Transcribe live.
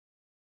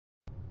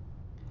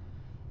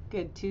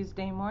Good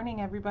Tuesday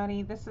morning,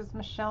 everybody. This is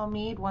Michelle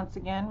Mead once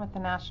again with the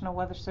National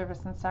Weather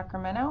Service in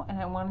Sacramento, and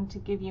I wanted to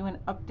give you an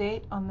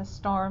update on the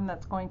storm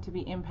that's going to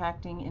be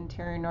impacting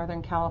interior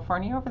Northern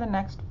California over the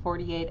next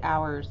 48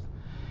 hours.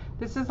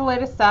 This is the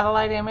latest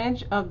satellite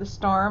image of the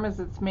storm as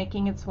it's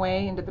making its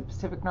way into the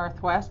Pacific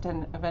Northwest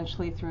and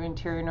eventually through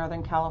interior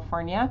Northern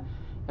California.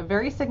 A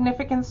very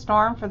significant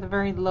storm for the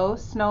very low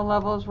snow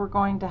levels we're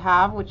going to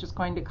have, which is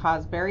going to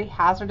cause very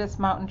hazardous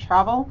mountain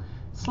travel,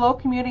 slow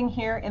commuting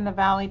here in the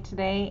valley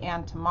today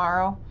and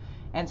tomorrow,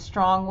 and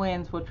strong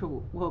winds which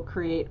will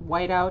create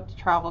whiteout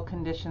travel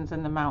conditions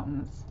in the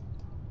mountains.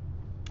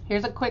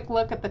 Here's a quick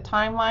look at the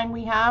timeline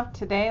we have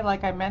today.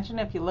 Like I mentioned,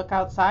 if you look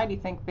outside, you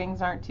think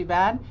things aren't too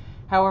bad.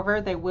 However,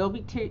 they will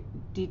be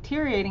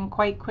deteriorating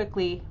quite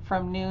quickly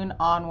from noon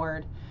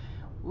onward.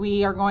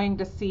 We are going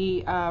to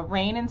see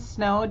rain and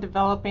snow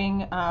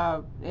developing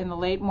in the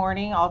late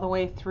morning all the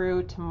way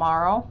through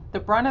tomorrow. The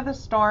brunt of the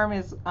storm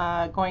is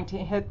going to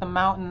hit the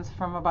mountains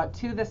from about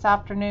 2 this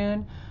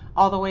afternoon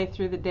all the way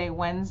through the day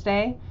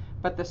Wednesday.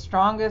 But the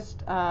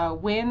strongest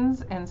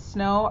winds and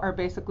snow are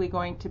basically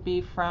going to be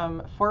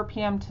from 4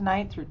 p.m.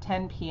 tonight through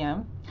 10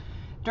 p.m.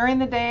 During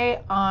the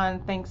day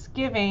on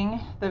Thanksgiving,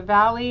 the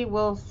valley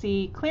will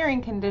see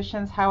clearing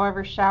conditions.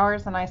 However,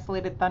 showers and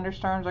isolated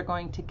thunderstorms are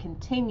going to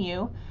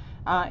continue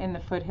in the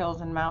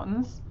foothills and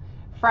mountains.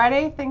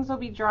 Friday, things will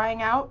be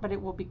drying out, but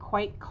it will be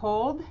quite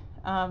cold.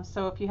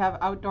 So if you have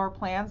outdoor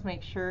plans,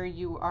 make sure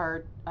you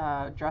are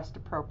dressed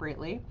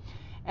appropriately.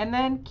 And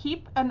then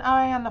keep an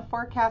eye on the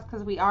forecast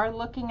because we are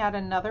looking at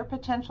another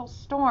potential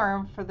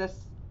storm for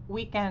this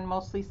weekend,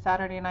 mostly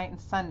Saturday night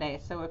and Sunday.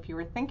 So if you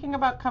were thinking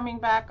about coming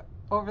back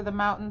over the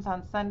mountains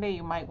on Sunday,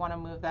 you might want to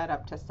move that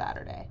up to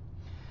Saturday.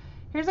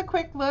 Here's a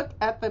quick look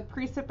at the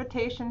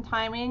precipitation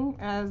timing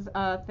as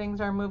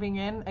things are moving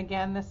in.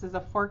 Again, this is a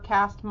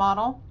forecast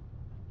model.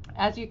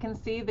 As you can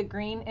see, the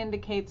green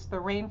indicates the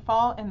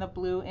rainfall and the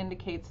blue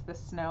indicates the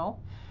snow.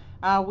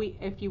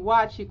 If you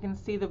watch, you can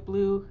see the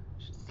blue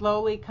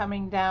slowly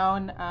coming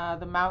down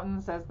the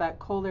mountains as that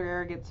colder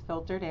air gets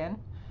filtered in.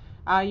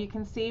 You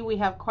can see we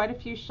have quite a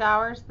few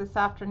showers this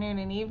afternoon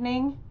and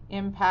evening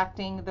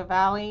impacting the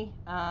valley,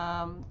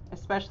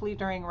 especially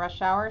during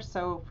rush hour,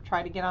 so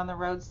try to get on the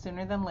roads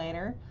sooner than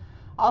later.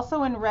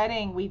 Also in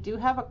Redding, we do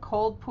have a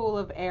cold pool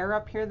of air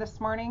up here this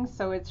morning,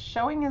 so it's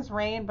showing as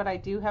rain, but I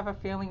do have a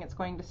feeling it's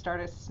going to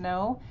start as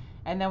snow,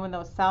 and then when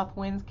those south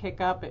winds kick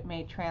up, it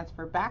may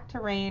transfer back to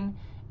rain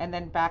and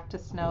then back to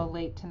snow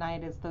late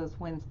tonight as those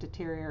winds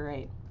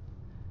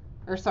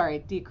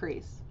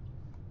decrease.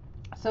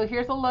 So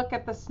here's a look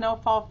at the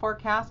snowfall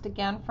forecast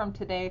again from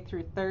today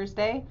through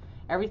Thursday.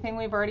 Everything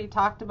we've already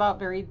talked about,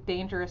 very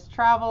dangerous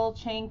travel,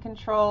 chain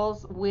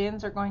controls,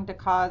 winds are going to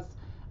cause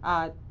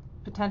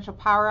potential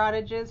power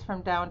outages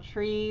from downed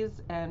trees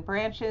and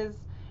branches,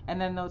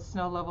 and then those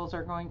snow levels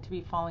are going to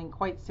be falling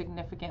quite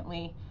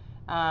significantly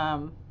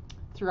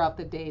throughout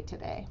the day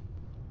today.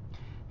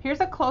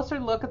 Here's a closer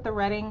look at the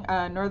Redding,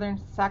 northern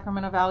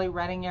Sacramento Valley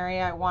Redding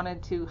area. I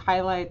wanted to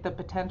highlight the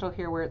potential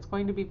here where it's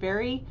going to be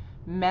very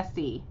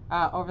messy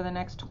over the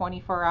next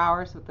 24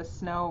 hours with the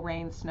snow,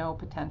 rain, snow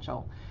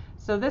potential.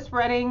 So this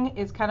Redding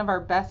is kind of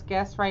our best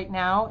guess right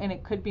now, and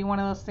it could be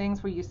one of those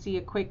things where you see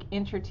a quick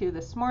inch or two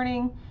this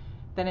morning,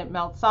 then it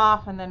melts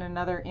off, and then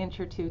another inch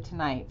or two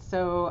tonight.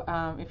 So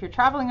if you're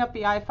traveling up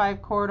the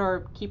I-5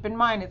 corridor, keep in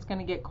mind it's going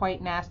to get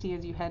quite nasty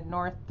as you head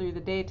north through the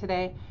day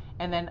today,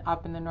 and then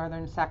up in the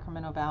northern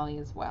Sacramento Valley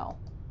as well.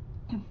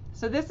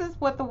 So this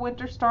is what the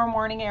winter storm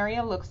warning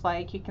area looks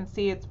like. You can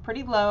see it's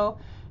pretty low,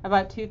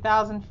 about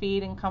 2,000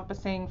 feet,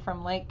 encompassing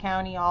from Lake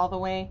County all the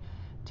way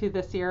to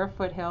the Sierra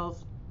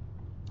foothills.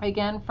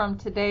 Again, from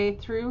today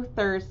through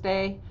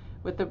Thursday,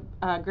 with the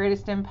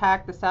greatest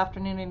impact this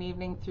afternoon and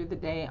evening through the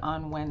day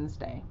on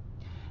Wednesday.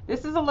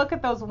 This is a look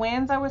at those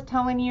winds I was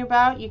telling you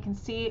about. You can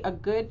see a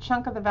good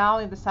chunk of the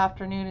valley this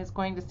afternoon is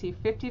going to see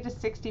 50 to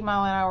 60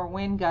 mile an hour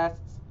wind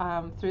gusts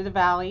through the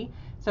valley.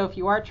 So if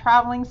you are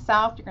traveling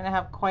south, you're going to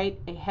have quite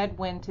a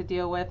headwind to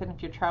deal with, and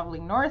if you're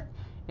traveling north,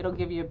 it'll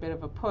give you a bit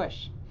of a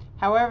push.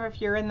 However, if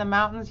you're in the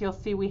mountains, you'll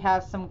see we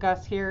have some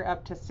gusts here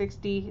up to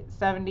 60,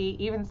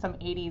 70, even some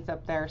 80s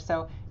up there.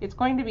 So it's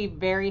going to be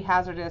very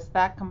hazardous.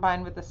 That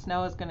combined with the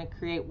snow is going to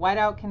create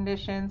whiteout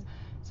conditions,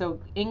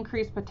 so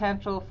increased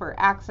potential for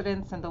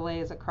accidents and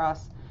delays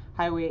across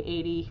Highway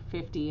 80,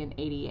 50, and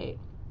 88.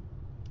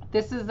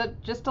 This is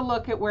just a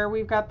look at where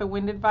we've got the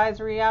wind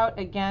advisory out.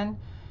 Again,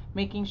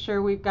 making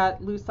sure we've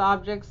got loose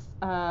objects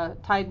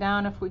tied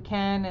down if we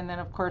can, and then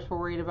of course we're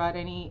worried about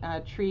any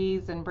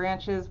trees and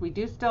branches. We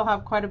do still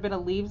have quite a bit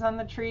of leaves on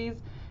the trees,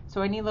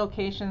 so any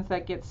locations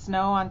that get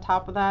snow on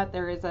top of that,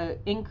 there is an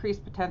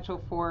increased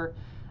potential for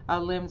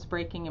limbs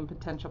breaking and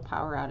potential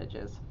power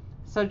outages.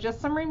 So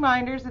just some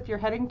reminders, if you're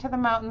heading to the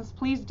mountains,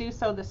 please do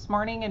so this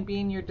morning and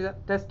be in your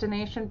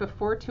destination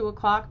before 2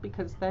 o'clock,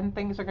 because then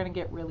things are going to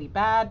get really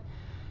bad.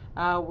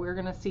 We're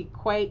going to see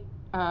quite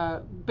a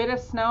bit of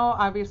snow,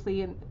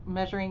 obviously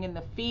measuring in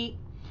the feet.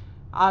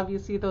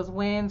 Obviously those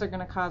winds are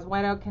going to cause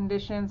whiteout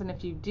conditions, and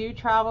if you do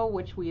travel,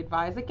 which we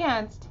advise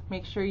against,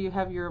 make sure you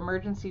have your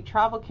emergency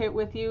travel kit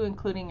with you,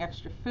 including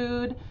extra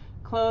food,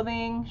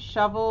 clothing,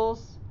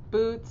 shovels,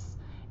 boots,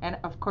 and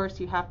of course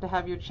you have to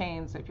have your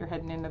chains if you're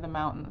heading into the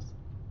mountains.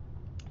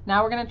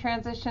 Now we're going to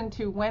transition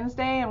to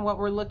Wednesday and what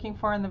we're looking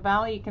for in the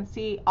valley. You can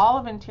see all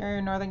of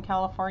interior Northern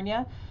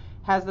California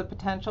has the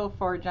potential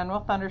for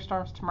general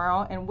thunderstorms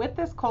tomorrow, and with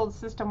this cold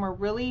system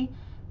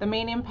the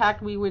main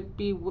impact we would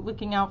be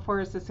looking out for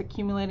is this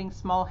accumulating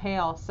small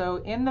hail. So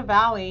in the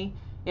valley,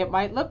 it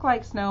might look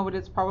like snow, but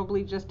it's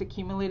probably just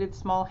accumulated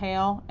small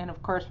hail. And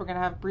of course, we're going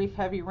to have brief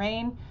heavy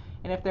rain.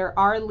 And if there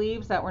are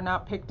leaves that were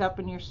not picked up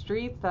in your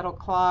streets, that'll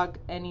clog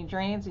any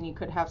drains, and you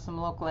could have some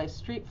localized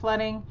street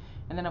flooding.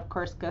 And then of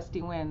course,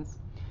 gusty winds.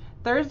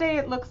 Thursday,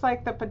 it looks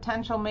like the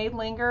potential may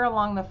linger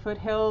along the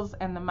foothills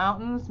and the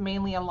mountains,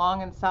 mainly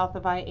along and south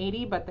of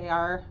I-80, but they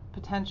are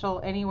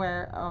potential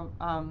anywhere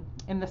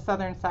in the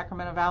southern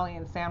Sacramento Valley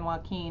and San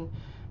Joaquin.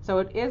 So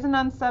it is an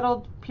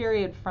unsettled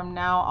period from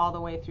now all the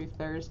way through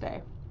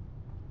Thursday.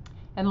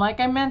 And like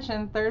I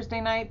mentioned,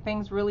 Thursday night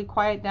things really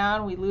quiet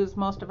down. We lose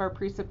most of our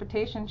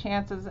precipitation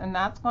chances, and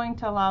that's going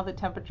to allow the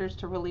temperatures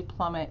to really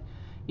plummet.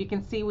 You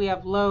can see we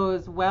have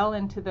lows well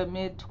into the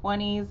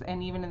mid-20s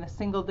and even in the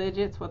single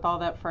digits with all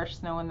that fresh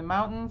snow in the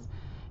mountains,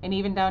 and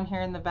even down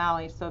here in the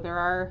valley. So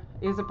there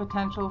is a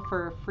potential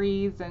for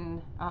freeze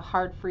and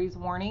hard freeze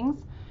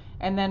warnings.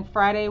 And then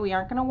Friday we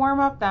aren't going to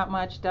warm up that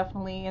much,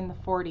 definitely in the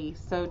 40s.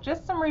 So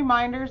just some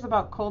reminders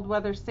about cold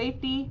weather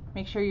safety.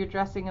 Make sure you're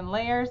dressing in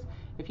layers.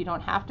 If you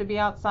don't have to be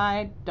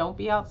outside, don't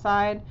be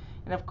outside.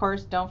 And of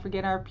course, don't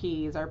forget our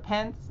P's, our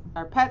pets,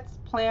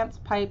 plants,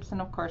 pipes,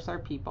 and of course our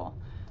people.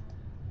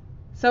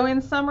 So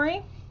in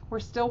summary, we're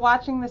still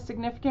watching the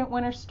significant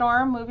winter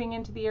storm moving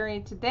into the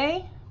area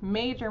today.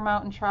 Major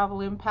mountain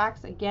travel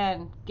impacts.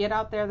 Again, get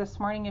out there this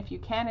morning if you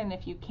can, and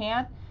if you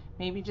can't,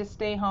 maybe just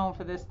stay home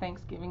for this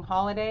Thanksgiving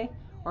holiday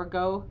or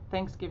go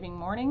Thanksgiving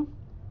morning.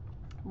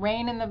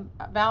 Rain in the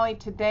valley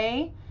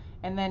today,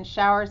 and then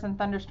showers and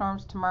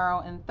thunderstorms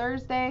tomorrow and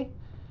Thursday.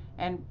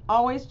 And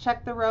always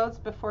check the roads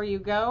before you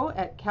go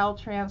at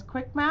Caltrans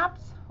Quick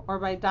Maps or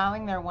by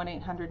dialing their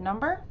 1-800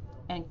 number.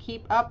 And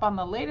keep up on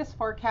the latest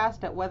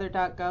forecast at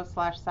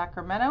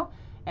weather.gov/Sacramento,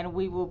 and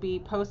we will be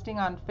posting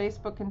on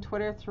Facebook and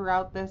Twitter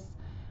throughout this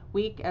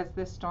week as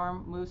this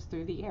storm moves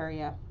through the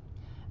area.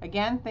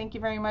 Again, thank you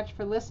very much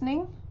for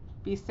listening.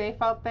 Be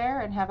safe out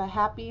there and have a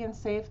happy and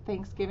safe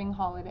Thanksgiving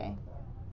holiday.